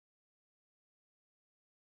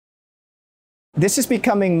This is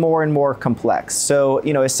becoming more and more complex. So,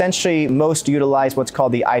 essentially most utilize what's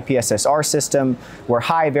called the IPSS-R system, where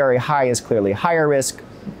high, very high is clearly higher risk,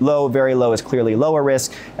 low, very low is clearly lower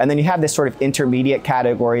risk, and then you have this sort of intermediate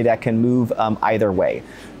category that can move either way.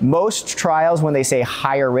 Most trials, when they say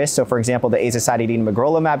higher risk, so for example, the azacitidine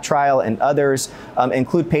magrolimab trial and others,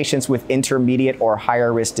 include patients with intermediate or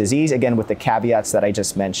higher risk disease, again with the caveats that I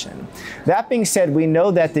just mentioned. That being said, we know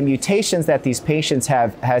that the mutations that these patients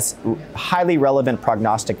have has highly relevant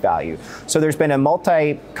prognostic value. So there's been a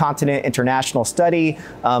multi-continent international study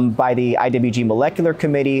by the IWG Molecular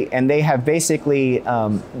Committee, and they have basically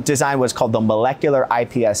designed what's called the molecular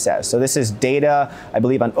IPSS. So this is data, I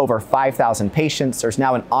believe, on over 5,000 patients. There's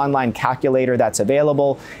now an online calculator that's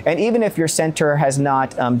available. And even if your center has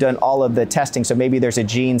not done all of the testing, so maybe there's a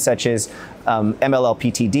gene such as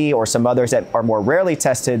MLL-PTD or some others that are more rarely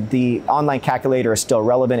tested, the online calculator is still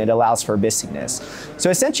relevant. It allows for missingness. So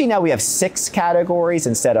essentially now we have 6 categories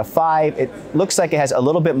instead of 5. It looks like it has a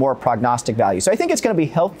little bit more prognostic value. So I think it's going to be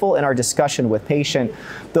helpful in our discussion with patient,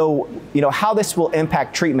 though, how this will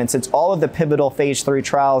impact treatment, since all of the pivotal phase 3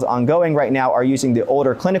 trials ongoing right now are using the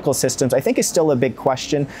older clinical systems, I think is still a big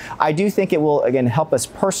question. I do think it will, again, help us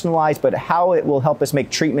personalize, but how it will help us make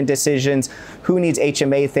treatment decisions, who needs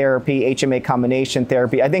HMA therapy, HMA combination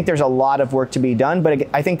therapy, I think there's a lot of work to be done, but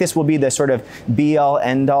I think this will be the sort of be-all,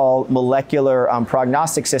 end-all molecular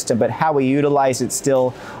prognostic system, but how we utilize it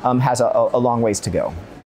still has a long ways to go.